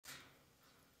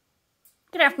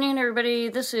Good afternoon, everybody.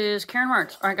 This is Karen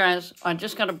Martz. All right, guys, I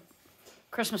just got a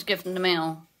Christmas gift in the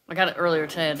mail. I got it earlier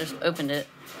today. I just opened it,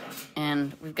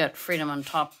 and we've got Freedom on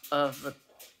top of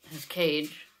his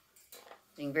cage.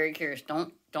 Being very curious.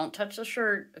 Don't touch the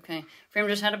shirt, okay? Freedom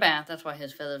just had a bath. That's why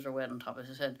his feathers are wet on top of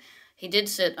his head. He did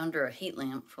sit under a heat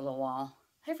lamp for a little while.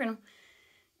 Hey, Freedom.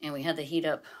 And we had the heat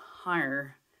up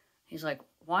higher. He's like,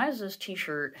 why is this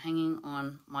t-shirt hanging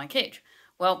on my cage?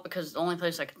 Well, because it's the only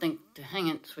place I could think to hang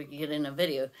it so we could get in a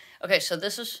video. Okay, so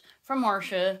this is from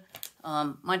Marcia.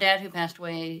 My dad, who passed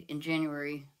away in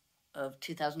January of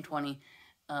 2020,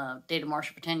 dated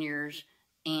Marcia for 10 years.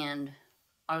 And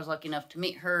I was lucky enough to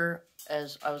meet her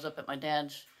as I was up at my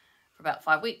dad's for about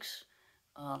 5 weeks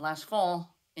last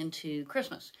fall into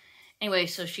Christmas. Anyway,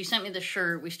 so she sent me this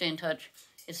shirt. We stay in touch.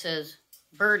 It says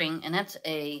birding, and that's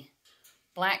a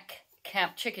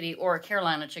black-capped chickadee or a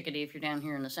Carolina chickadee if you're down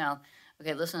here in the South.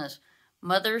 Okay, listen to this.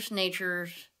 Mother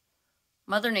Nature's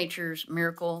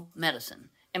Miracle Medicine.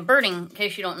 And birding, in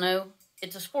case you don't know,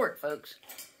 it's a sport, folks.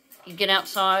 You get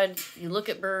outside, you look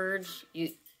at birds.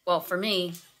 Well, for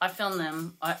me, I film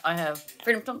them. I have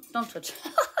Freedom. Don't touch.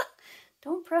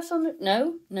 Don't press on it.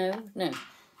 No.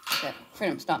 Okay,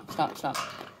 Freedom, stop.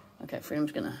 Okay,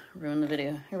 Freedom's gonna ruin the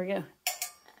video. Here we go.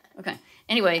 Okay.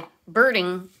 Anyway,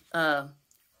 birding.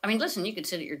 I mean, listen, you could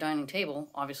sit at your dining table,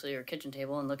 obviously, or kitchen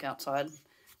table, and look outside,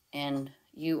 and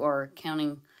you are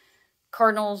counting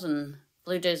cardinals and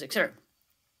blue jays, etc.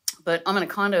 But I'm in a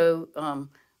condo.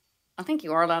 I think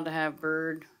you are allowed to have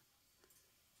bird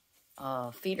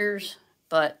feeders,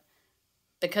 but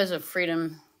because of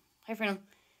Freedom, hey, Freedom,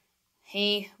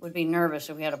 he would be nervous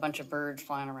if we had a bunch of birds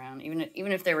flying around, even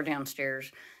if they were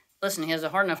downstairs. Listen, he has a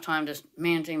hard enough time just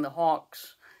managing the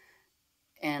hawks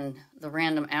and the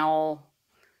random owl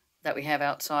that we have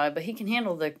outside, but he can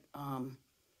handle the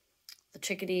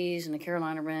chickadees and the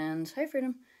Carolina wrens. Hey,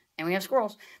 Freedom. And we have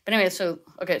squirrels. But anyway, so,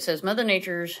 okay, it says Mother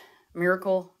Nature's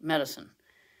Miracle Medicine.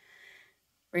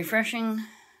 Refreshing,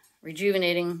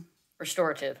 rejuvenating,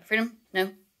 restorative. Freedom?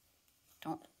 No.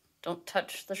 Don't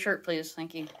touch the shirt, please.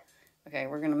 Thank you. Okay,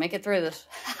 we're going to make it through this.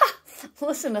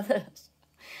 Listen to this.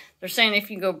 They're saying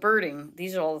if you go birding,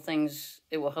 these are all the things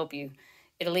it will help you.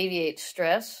 It alleviates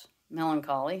stress,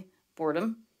 melancholy,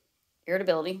 boredom,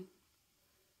 irritability,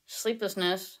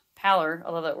 sleeplessness, pallor,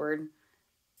 I love that word,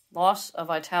 loss of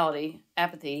vitality,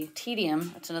 apathy, tedium,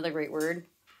 that's another great word.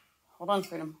 Hold on,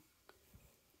 Freedom.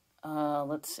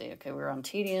 Let's see. Okay, we're on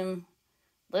tedium,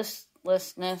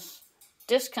 listlessness,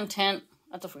 discontent,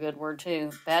 that's a good word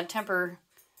too, bad temper,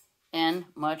 and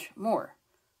much more.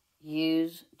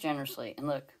 Use generously. And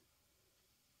look,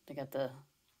 they got the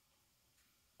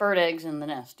bird eggs in the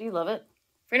nest. Do you love it?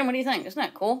 Freedom, what do you think? Isn't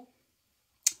that cool?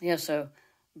 Yeah, so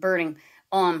birding.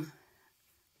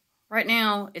 Right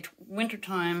now, it's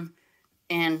wintertime,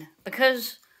 and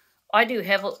because I do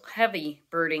heavy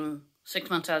birding 6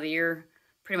 months out of the year,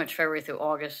 pretty much February through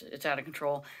August, it's out of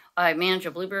control. I manage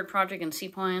a bluebird project in sea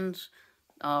pines.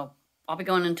 I'll be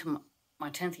going into my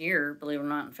 10th year, believe it or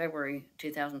not, in February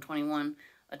 2021,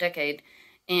 a decade.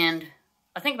 And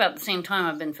I think about the same time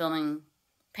I've been filming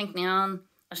pink neon.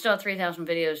 I still have 3,000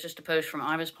 videos just to post from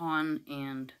Ibis Pond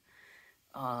and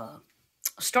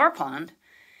Star Pond,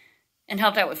 and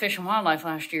helped out with Fish and Wildlife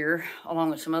last year, along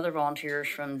with some other volunteers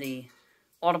from the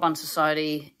Audubon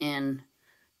Society and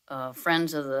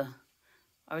Friends of the,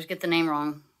 I always get the name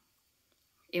wrong,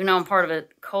 even though I'm part of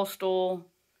it, Coastal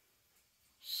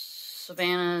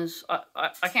Savannas,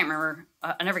 I can't remember,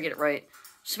 I never get it right.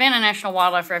 Savannah National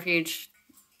Wildlife Refuge,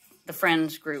 the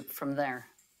Friends group from there,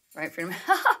 right, Freedom?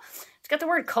 It's got the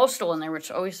word coastal in there,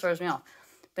 which always throws me off.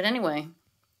 But anyway,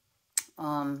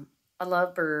 I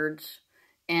love birds,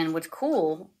 and what's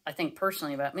cool, I think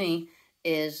personally about me,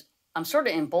 is I'm sort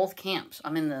of in both camps.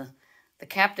 I'm in the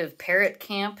captive parrot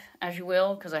camp, as you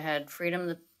will, because I had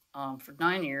Freedom for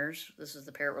 9 years. This is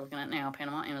the parrot we're looking at now,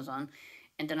 Panama Amazon.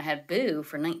 And then I had Boo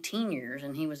for 19 years,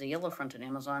 and he was a yellow-fronted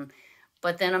Amazon.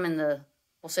 But then I'm in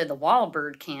we'll say the wild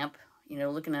bird camp, you know,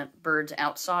 looking at birds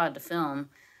outside to film,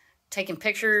 taking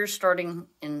pictures starting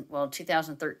in,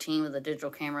 2013 with a digital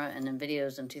camera, and then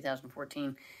videos in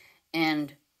 2014.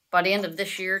 And by the end of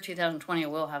this year, 2020,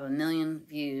 it will have 1 million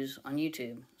views on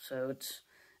YouTube. So it's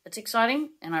exciting,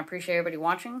 and I appreciate everybody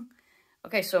watching.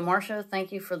 Okay, so Marcia,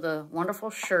 thank you for the wonderful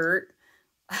shirt,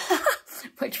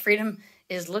 which Freedom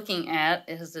is looking at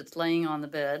as it's laying on the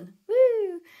bed.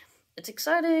 Woo! It's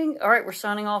exciting. All right, we're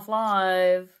signing off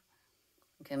live.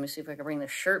 Okay, let me see if I can bring the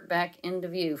shirt back into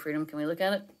view. Freedom, can we look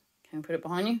at it? Can we put it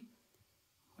behind you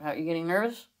without you getting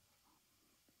nervous?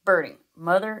 Birding,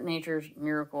 Mother Nature's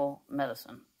Miracle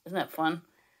Medicine. Isn't that fun?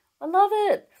 I love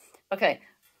it. Okay,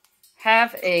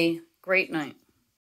 have a great night.